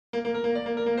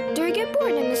Do you get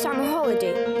bored in the summer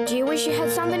holiday? Do you wish you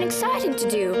had something exciting to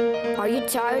do? Are you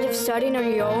tired of studying on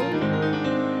your own?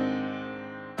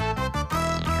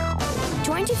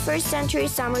 21st Century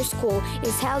Summer School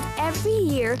is held every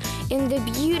year in the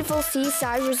beautiful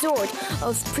seaside resort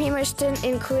of Primošten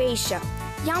in Croatia.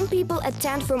 Young people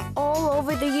attend from all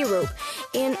over Europe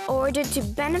in order to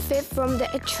benefit from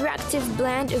the attractive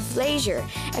blend of leisure,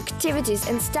 activities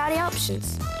and study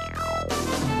options.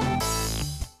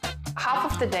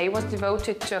 Half of the day was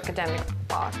devoted to academic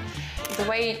part. The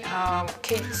way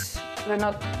kids were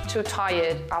not too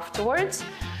tired afterwards,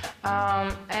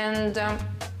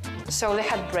 so they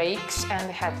had breaks and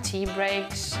they had tea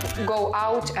breaks, go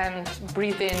out and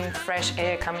breathe in fresh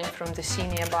air coming from the sea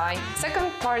nearby.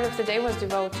 Second part of the day was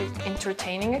devoted to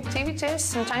entertaining activities.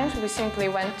 Sometimes we simply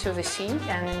went to the sea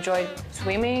and enjoyed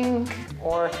swimming,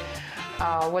 or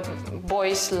what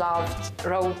boys loved,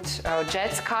 rode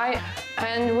jet ski,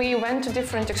 and we went to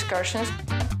different excursions.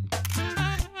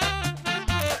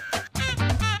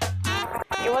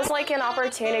 It was like an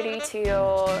opportunity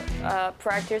to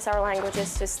practice our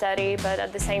languages, to study, but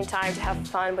at the same time to have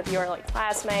fun with your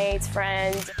classmates,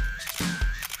 friends.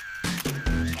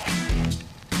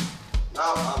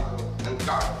 And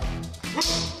guard.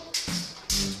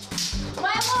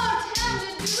 My lord,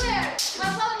 Hamlet, beware! My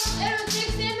father's arrow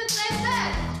takes damage like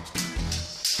that!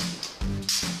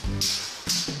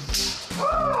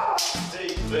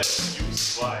 Take this, you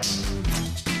swine!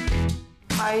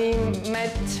 I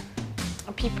met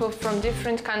people from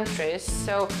different countries,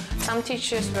 so some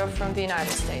teachers were from the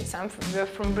United States, some were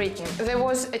from Britain. There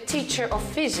was a teacher of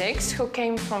physics who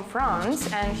came from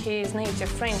France, and he is native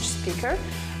French speaker,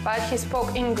 but he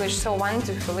spoke English so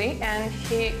wonderfully, and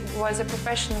he was a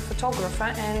professional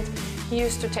photographer, and he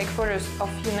used to take photos of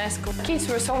UNESCO. Kids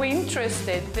were so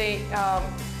interested.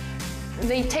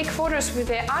 They take photos with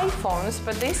their iPhones,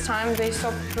 but this time they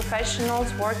saw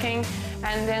professionals working,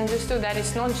 and they understood that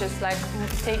it's not just like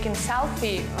taking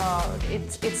selfie,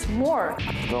 it's more.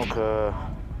 Donc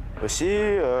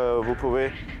aussi, vous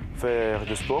pouvez faire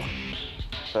du sport,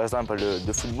 par exemple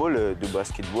de football, du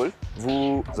basketball.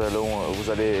 Vous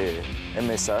allez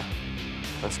aimer ça,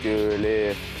 parce que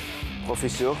les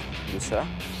professeurs de ça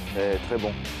est très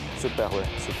bon. Super, ouais,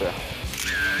 super.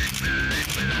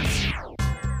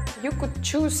 You could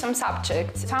choose some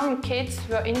subjects. Some kids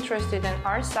were interested in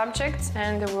art subjects,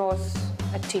 and there was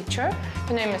a teacher.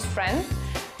 Her name is Fran.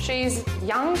 She's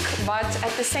young, but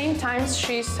at the same time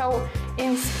she's so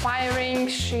inspiring,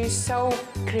 she's so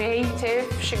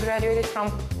creative. She graduated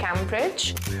from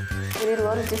Cambridge. We did a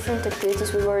lot of different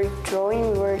activities. We were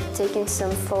drawing, we were taking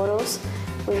some photos,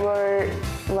 we were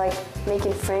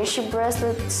making friendship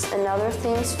bracelets and other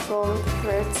things from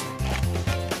threads.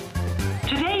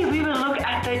 Today we will look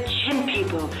at the Chin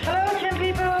people. Hello, Chin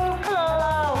people.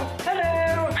 Hello.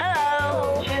 Hello.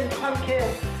 Hello. Chin pumpkin.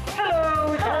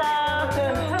 Hello. Hello.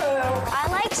 Hello. I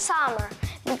like summer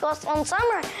because on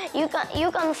summer you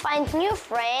can find new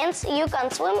friends, you can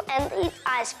swim and eat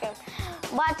ice cream.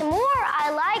 But more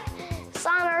I like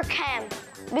summer camp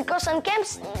because on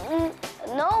camps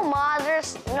no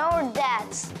mothers, no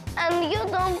dads, and you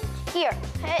don't hear,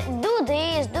 hey, do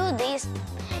this, do this.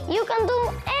 You can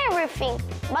do everything,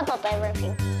 but not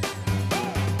everything.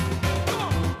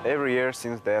 Every year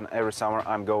since then, every summer,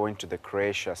 I'm going to the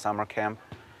Croatia summer camp.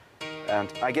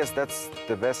 And I guess that's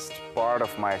the best part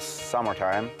of my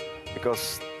summertime,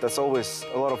 because that's always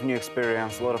a lot of new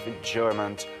experience, a lot of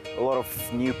enjoyment, a lot of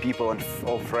new people and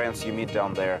old friends you meet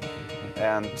down there.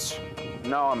 And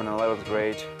now I'm in 11th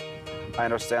grade. I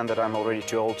understand that I'm already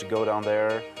too old to go down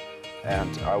there,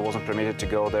 and I wasn't permitted to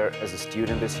go there as a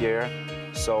student this year.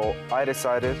 So I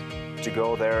decided to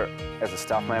go there as a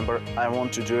staff member. I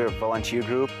want to do a volunteer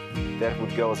group that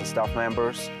would go as a staff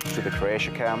members to the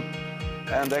Croatia camp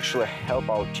and actually help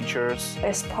our teachers.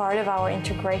 As part of our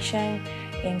integration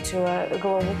into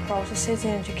global processes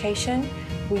in education,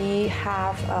 we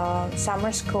have a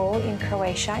summer school in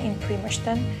Croatia, in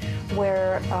Primošten,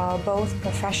 where both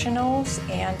professionals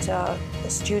and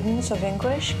students of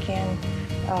English can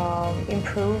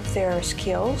improve their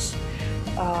skills.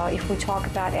 If we talk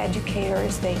about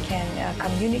educators, they can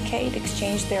communicate,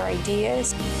 exchange their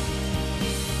ideas.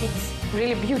 It's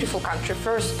really beautiful country.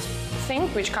 First thing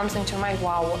which comes into mind,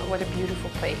 wow, what a beautiful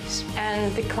place.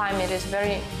 And the climate is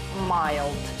very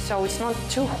mild, so it's not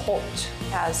too hot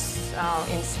as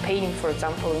in Spain, for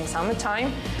example, in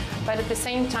summertime. But at the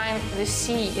same time, the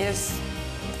sea is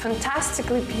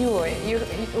fantastically pure.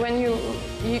 When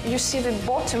you see the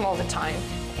bottom all the time.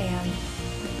 And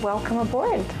welcome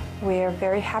aboard. We're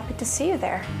very happy to see you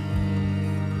there.